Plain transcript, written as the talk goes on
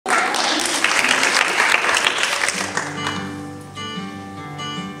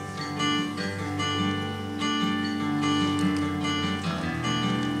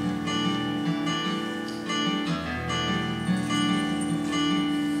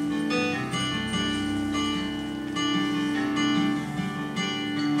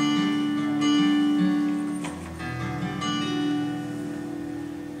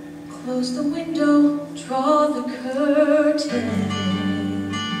Close the window, draw the curtains,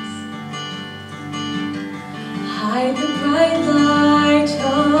 hide the bright light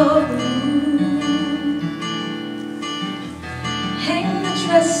of the moon, hang the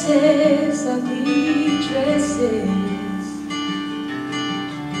dresses, ugly dresses.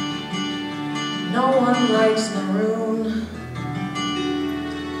 No one likes maroon.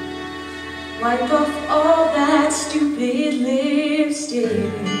 Wipe off all that stupid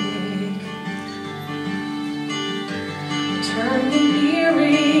lipstick. Turn the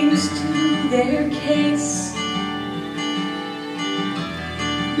earrings to their case.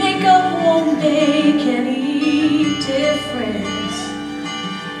 Makeup won't make any difference.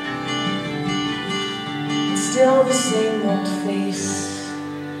 It's still the same old face.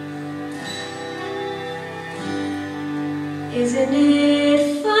 Isn't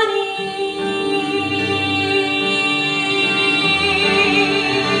it funny?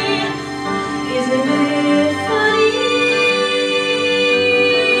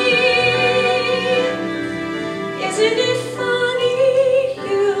 Isn't it funny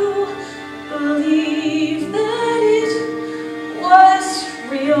you believe that it was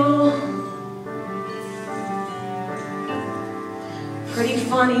real? Pretty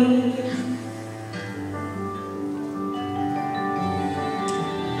funny.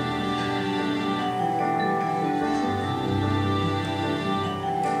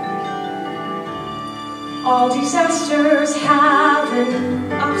 All disasters have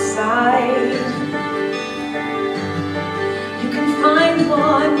an upside. You can find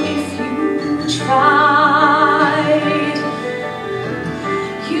one if you tried.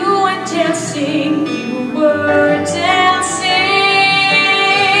 You went dancing, you were dancing.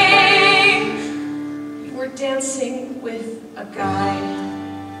 You were dancing with a guy.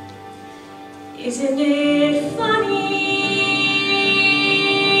 Isn't it funny?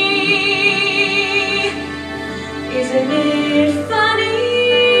 Isn't it funny?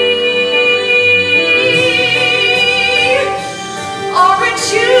 Aren't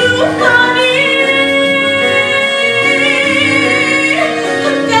you funny?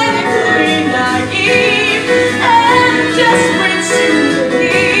 Pathetically naive and desperate to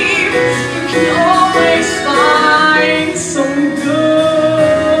believe you can always find some good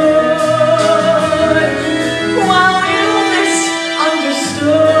while you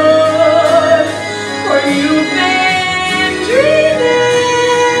misunderstood or you've been dreaming.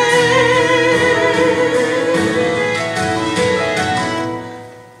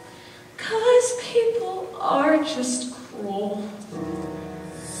 'Cause people are just cruel.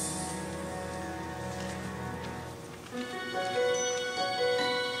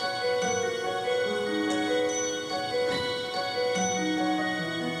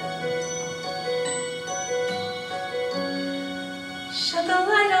 Shut the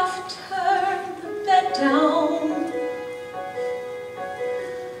light off, turn the bed down.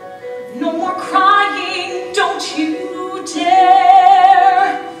 No more crying, don't you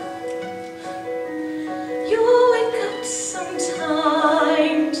dare. You'll wake up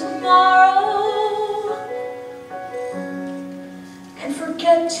sometime tomorrow and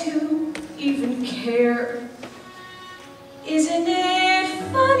forget to even care. Isn't it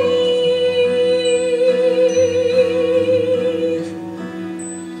funny?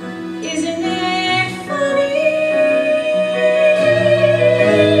 Isn't it funny?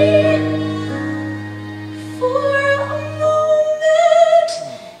 For a moment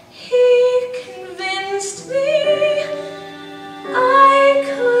he convinced me I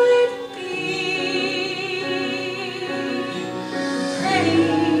could be pretty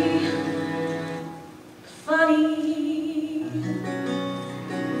funny.